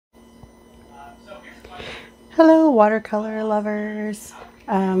Hello watercolor lovers.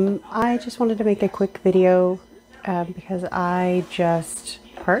 I just wanted to make a quick video because I just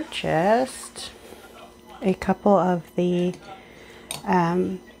purchased a couple of the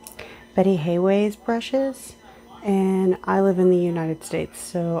Betty Hayways brushes, and I live in the United States,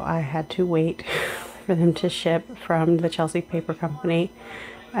 so I had to wait for them to ship from the Chelsea Paper Company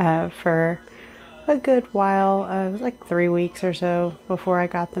for a good while. It was like 3 weeks or so before I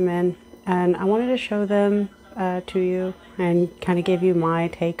got them in, and I wanted to show them to you and kind of give you my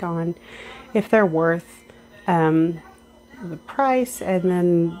take on if they're worth the price and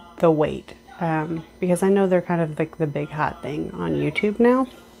then the weight, because I know they're kind of like the big hot thing on YouTube now,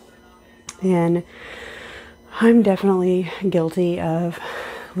 and I'm definitely guilty of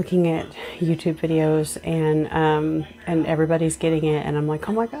looking at YouTube videos and everybody's getting it, and I'm like,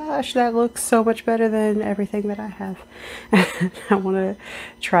 oh my gosh, that looks so much better than everything that I have. I want to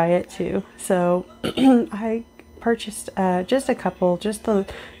try it too. So I purchased just a couple, just the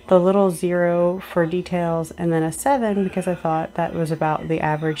little 0 for details, and then a 7 because I thought that was about the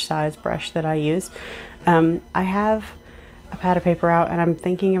average size brush that I use. I have a pad of paper out, and I'm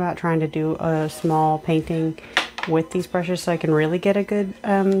thinking about trying to do a small painting with these brushes so I can really get a good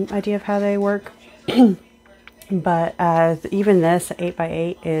idea of how they work. But even this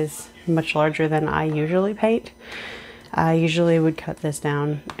 8x8 is much larger than I usually paint. I usually would cut this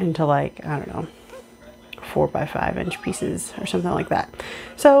down into, like, I don't know, 4x5 inch pieces or something like that.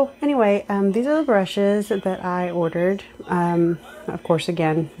 So anyway, these are the brushes that I ordered. Of course,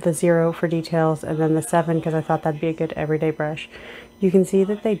 again, the 0 for details, and then the 7 because I thought that'd be a good everyday brush. You can see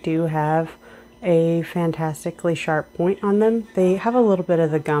that they do have a fantastically sharp point on them. They have a little bit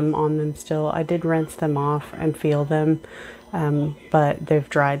of the gum on them still. I did rinse them off and feel them, but they've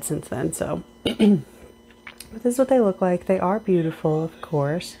dried since then. So but this is what they look like. They are beautiful, of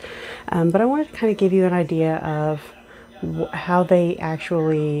course, but I wanted to kind of give you an idea of how they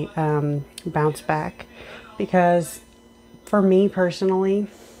actually bounce back, because for me personally,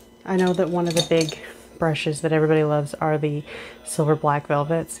 I know that one of the big brushes that everybody loves are the silver black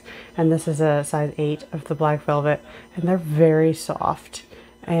velvets, and this is a size 8 of the black velvet, and they're very soft,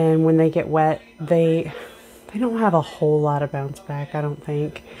 and when they get wet they don't have a whole lot of bounce back, I don't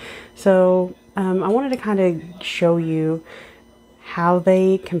think. So I wanted to kind of show you how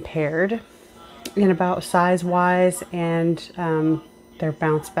they compared in about size wise and their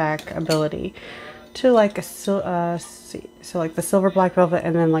bounce back ability to like a so like the silver black velvet,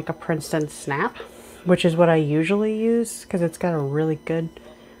 and then like a Princeton snap, which is what I usually use because it's got a really good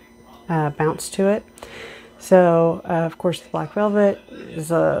bounce to it. So of course the black velvet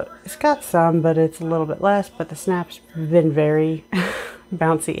is it's got some, but it's a little bit less, but the snap's been very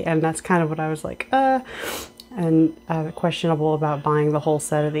bouncy, and that's kind of what I was like and questionable about buying the whole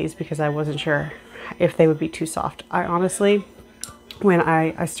set of these because I wasn't sure if they would be too soft. I honestly, when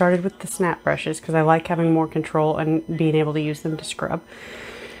I started with the snap brushes because I like having more control and being able to use them to scrub.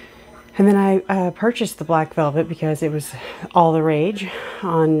 And then I purchased the black velvet because it was all the rage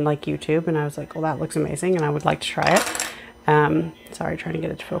on like YouTube, and I was like, well, that looks amazing and I would like to try it. Sorry, trying to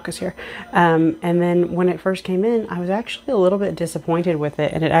get it to focus here. And then when it first came in, I was actually a little bit disappointed with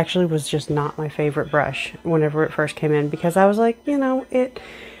it, and it actually was just not my favorite brush whenever it first came in, because I was like, you know,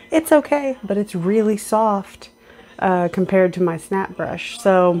 it's okay, but it's really soft compared to my snap brush.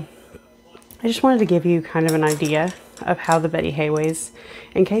 So I just wanted to give you kind of an idea of how the Betty Hayways,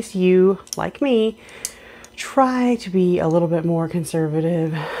 in case you, like me, try to be a little bit more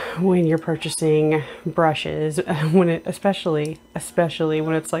conservative when you're purchasing brushes, when it especially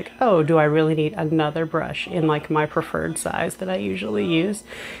when it's like, oh, do I really need another brush in like my preferred size that I usually use?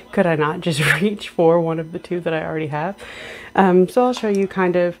 Could I not just reach for one of the 2 that I already have? So I'll show you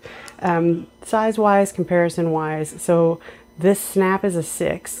kind of size wise, comparison wise. So this snap is a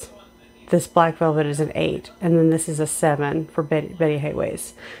 6. This black velvet is an 8, and then this is a 7 for Betty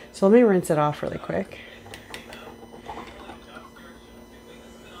Hayways. So let me rinse it off really quick.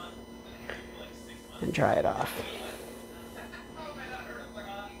 And dry it off.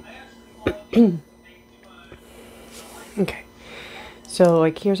 Okay, so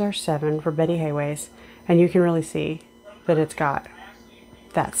like here's our 7 for Betty Hayways, and you can really see that it's got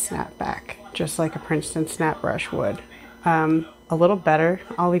that snap back, just like a Princeton snap brush would. A little better.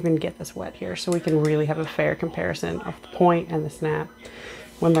 I'll even get this wet here so we can really have a fair comparison of the point and the snap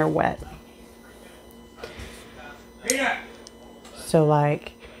when they're wet. So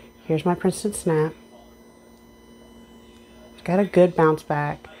like, here's my Princeton snap. It's got a good bounce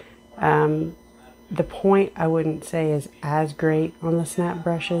back. The point I wouldn't say is as great on the snap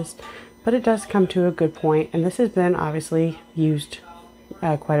brushes, but it does come to a good point, and this has been obviously used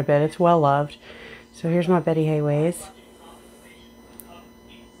quite a bit. It's well loved. So here's my Betty Hayways.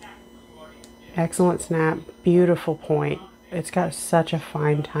 Excellent snap, beautiful point. It's got such a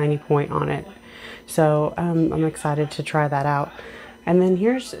fine, tiny point on it. So I'm excited to try that out. And then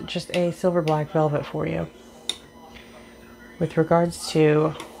here's just a silver black velvet for you. With regards to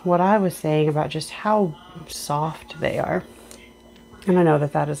what I was saying about just how soft they are. And I know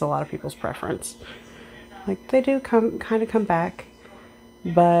that that is a lot of people's preference. Like, they do kind of come back,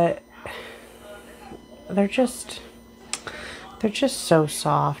 but they're just so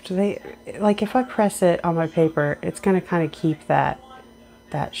soft. They, like, if I press it on my paper, it's going to kind of keep that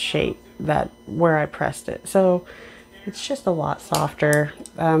shape, that where I pressed it. So it's just a lot softer.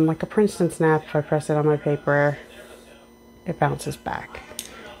 Like a Princeton snap, if I press it on my paper, it bounces back.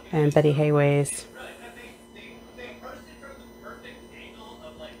 And Betty Hayways,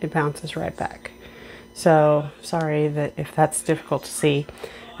 it bounces right back. So sorry that if that's difficult to see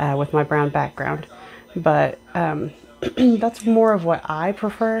with my brown background, but that's more of what I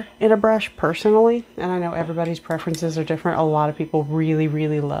prefer in a brush personally. And I know everybody's preferences are different. A lot of people really,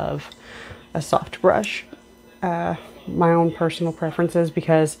 really love a soft brush. My own personal preferences,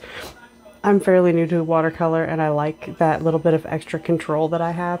 because I'm fairly new to watercolor and I like that little bit of extra control that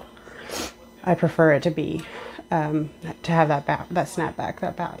I have. I prefer it to be, to have that snap back,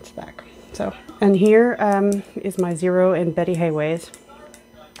 that bounce back. So, and here is my 0 in Betty Hayways.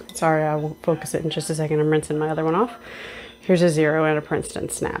 Sorry, I will focus it in just a second. I'm rinsing my other one off. Here's a 0 and a Princeton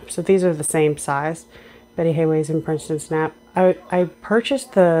snap. So these are the same size, Betty Hayways and Princeton snap. I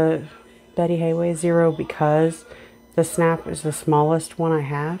purchased the Betty Hayways 0 because the snap is the smallest one I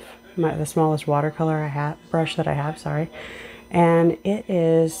have, the smallest watercolor I have, brush that I have, sorry. And it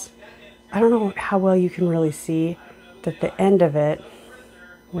is, I don't know how well you can really see that the end of it,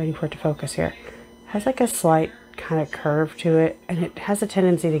 waiting for it to focus here, has like a slight kind of curve to it, and it has a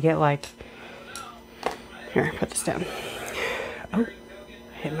tendency to get like, here, put this down. Oh,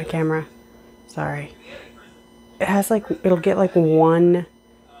 I hit my camera. Sorry. It has like, it'll get like one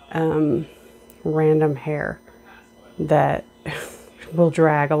random hair that will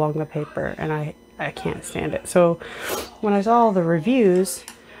drag along the paper, and I can't stand it. So when I saw all the reviews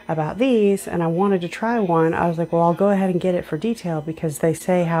about these and I wanted to try one, I was like, well, I'll go ahead and get it for detail because they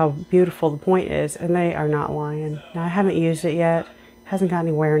say how beautiful the point is, and they are not lying. Now, I haven't used it yet. It hasn't got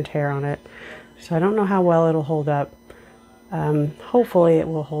any wear and tear on it, so I don't know how well it'll hold up. Hopefully it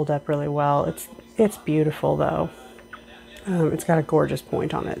will hold up really well. It's beautiful though. It's got a gorgeous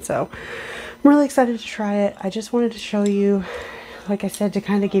point on it, so I'm really excited to try it. I just wanted to show you, like I said, to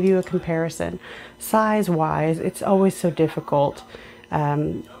kind of give you a comparison. Size-wise, it's always so difficult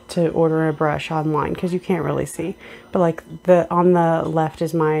to order a brush online because you can't really see. But like on the left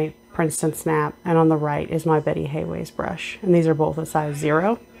is my Princeton snap, and on the right is my Betty Hayways brush, and these are both a size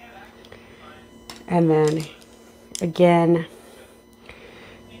 0. And then again,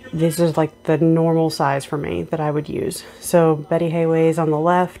 this is like the normal size for me that I would use. So Betty Hayways on the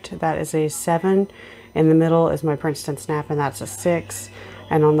left, that is a 7. In the middle is my Princeton snap, and that's a 6.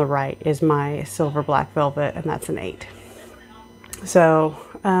 And on the right is my silver black velvet, and that's an 8. So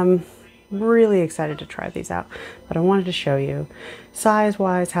really excited to try these out, but I wanted to show you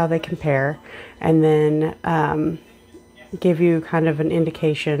size-wise how they compare, and then give you kind of an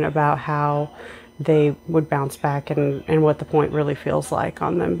indication about how they would bounce back and what the point really feels like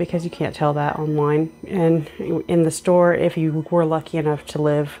on them, because you can't tell that online. And in the store, if you were lucky enough to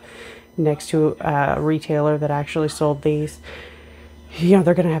live next to a retailer that actually sold these, you know,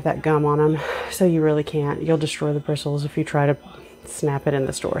 they're going to have that gum on them, so you really can't. You'll destroy the bristles if you try to snap it in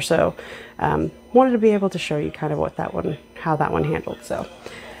the store. So wanted to be able to show you kind of what that one, how that one handled. So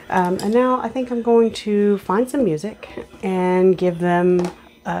and now I think I'm going to find some music and give them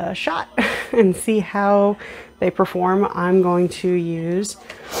a shot and see how they perform. I'm going to use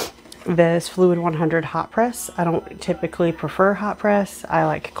this Fluid 100 hot press. I don't typically prefer hot press. I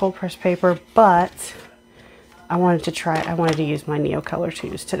like cold press paper, but I wanted to use my Neocolor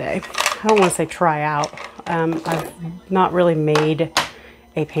 2s today. I don't want to say try out. I've not really made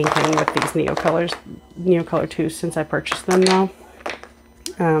a painting with these Neocolor 2s since I purchased them though.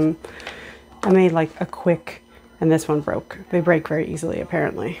 I made like a quick, and this one broke. They break very easily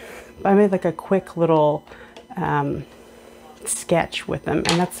apparently. I made like a quick little sketch with them,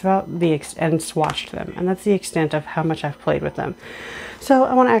 and that's about the and swatched them, and that's the extent of how much I've played with them. So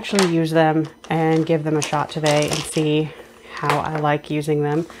I want to actually use them and give them a shot today and see how I like using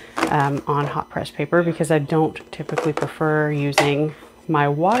them on hot press paper, because I don't typically prefer using my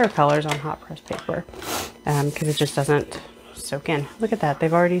watercolors on hot press paper because it just doesn't soak in. Look at that,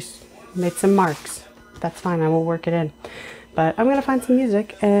 they've already made some marks. That's fine, I will work it in. But I'm gonna find some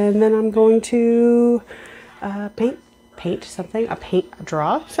music, and then I'm going to paint something,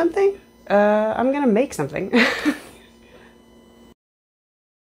 draw something. I'm gonna make something.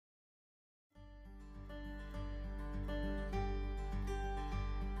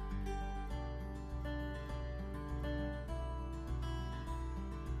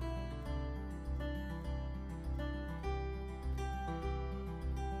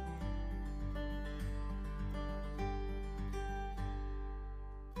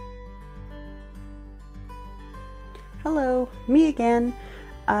 Hello, me again.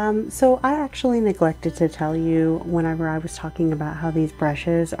 So I actually neglected to tell you whenever I was talking about how these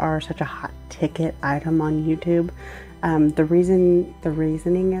brushes are such a hot ticket item on YouTube. The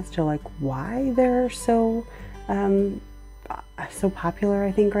reasoning as to like why they're so popular,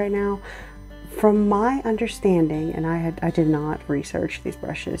 I think right now. From my understanding, and I did not research these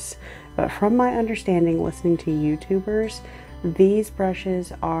brushes, but from my understanding, listening to YouTubers, these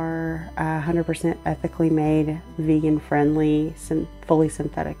brushes are 100% ethically made, vegan friendly, fully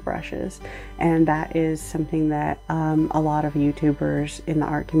synthetic brushes. And that is something that a lot of YouTubers in the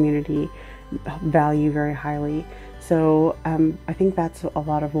art community value very highly. So I think that's a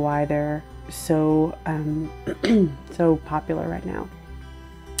lot of why they're so so popular right now.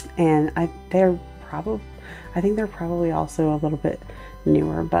 And I think they're probably also a little bit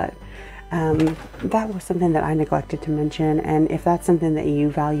newer, but that was something that I neglected to mention. And if that's something that you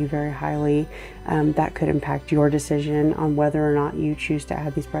value very highly, that could impact your decision on whether or not you choose to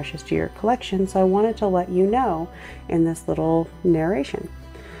add these brushes to your collection. So I wanted to let you know in this little narration.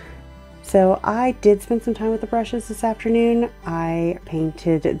 So I did spend some time with the brushes this afternoon. I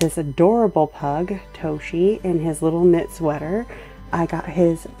painted this adorable pug, Toshi, in his little knit sweater. I got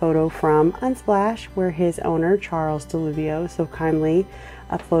his photo from Unsplash, where his owner, Charles DeLuvio, so kindly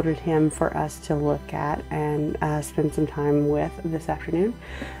uploaded him for us to look at and spend some time with this afternoon.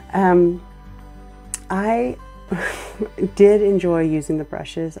 I did enjoy using the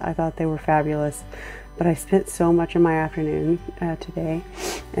brushes. I thought they were fabulous, but I spent so much of my afternoon today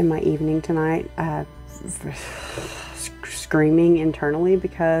and my evening tonight screaming internally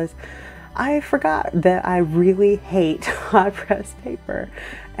because I forgot that I really hate hot press paper,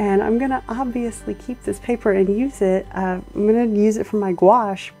 and I'm gonna obviously keep this paper and use it. I'm gonna use it for my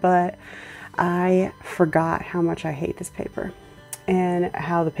gouache, but I forgot how much I hate this paper and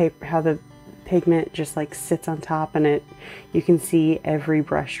how the pigment just like sits on top, and you can see every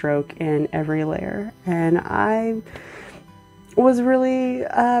brush stroke in every layer. And I was really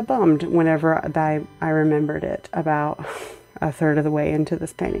bummed whenever I remembered it about a third of the way into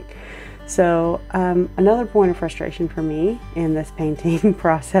this painting. So another point of frustration for me in this painting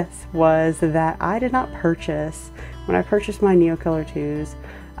process was that I did not purchase, when I purchased my Neocolor 2s,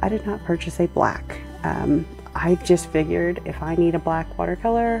 I did not purchase a black. I just figured if I need a black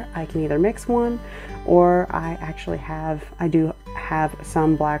watercolor, I can either mix one, or I do have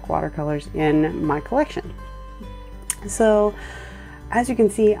some black watercolors in my collection. So as you can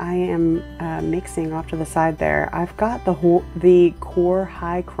see, I am mixing off to the side there. I've got the Core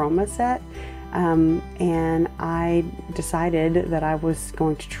High Chroma set, and I decided that I was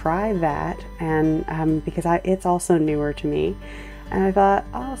going to try that, and because it's also newer to me, and I thought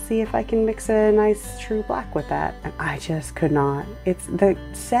I'll see if I can mix a nice true black with that, and I just could not. The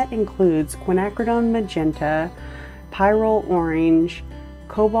set includes quinacridone magenta, pyrrole orange,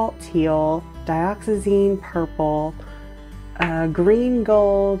 cobalt teal, dioxazine purple, green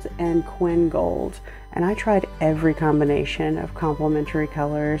gold, and quin gold, and I tried every combination of complementary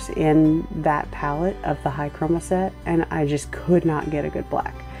colors in that palette of the High Chroma set, and I just could not get a good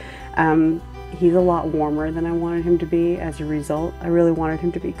black. He's a lot warmer than I wanted him to be. As a result, I really wanted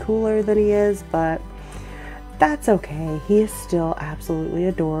him to be cooler than he is, but that's okay. He is still absolutely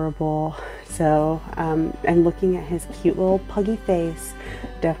adorable. So, and looking at his cute little puggy face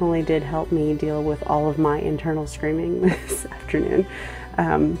definitely did help me deal with all of my internal screaming this afternoon.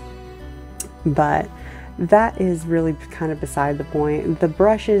 But that is really kind of beside the point. The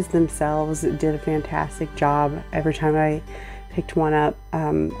brushes themselves did a fantastic job. Every time I picked one up,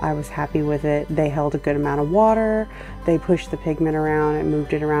 I was happy with it. They held a good amount of water. They pushed the pigment around and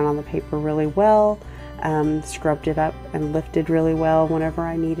moved it around on the paper really well. Scrubbed it up and lifted really well whenever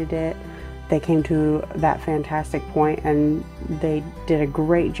I needed it. They came to that fantastic point, and they did a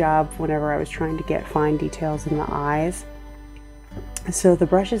great job whenever I was trying to get fine details in the eyes. So the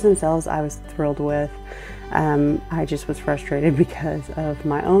brushes themselves I was thrilled with. I just was frustrated because of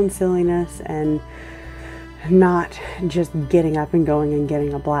my own silliness and not just getting up and going and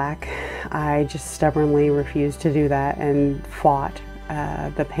getting a black. I just stubbornly refused to do that and fought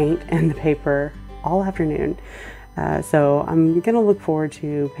the paint and the paper all afternoon. So I'm gonna look forward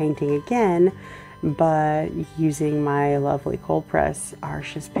to painting again, but using my lovely cold press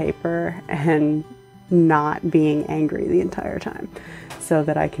Arches paper and not being angry the entire time, so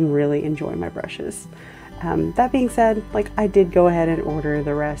that I can really enjoy my brushes. That being said, like, I did go ahead and order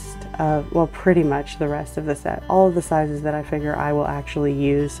the rest of, well, pretty much the rest of the set. All of the sizes that I figure I will actually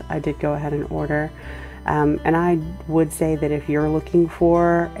use, I did go ahead and order. And I would say that if you're looking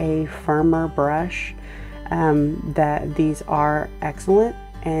for a firmer brush, that these are excellent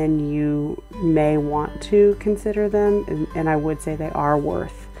and you may want to consider them. And I would say they are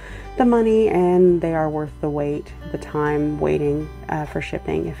worth the money, and they are worth the wait, the time waiting for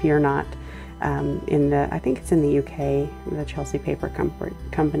shipping if you're not I think it's in the UK, the Chelsea Paper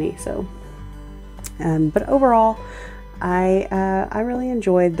Company. So, but overall, I really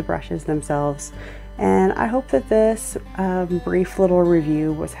enjoyed the brushes themselves, and I hope that this brief little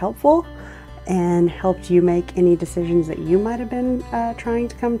review was helpful and helped you make any decisions that you might have been trying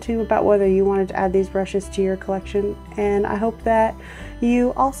to come to about whether you wanted to add these brushes to your collection. And I hope that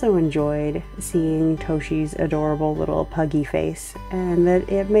you also enjoyed seeing Toshi's adorable little puggy face, and that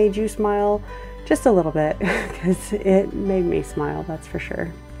it made you smile just a little bit, because it made me smile, that's for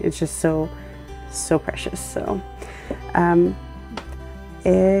sure. It's just so precious. So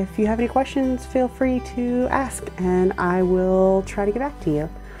if you have any questions, feel free to ask and I will try to get back to you.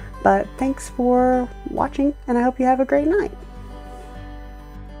 But thanks for watching, and I hope you have a great night.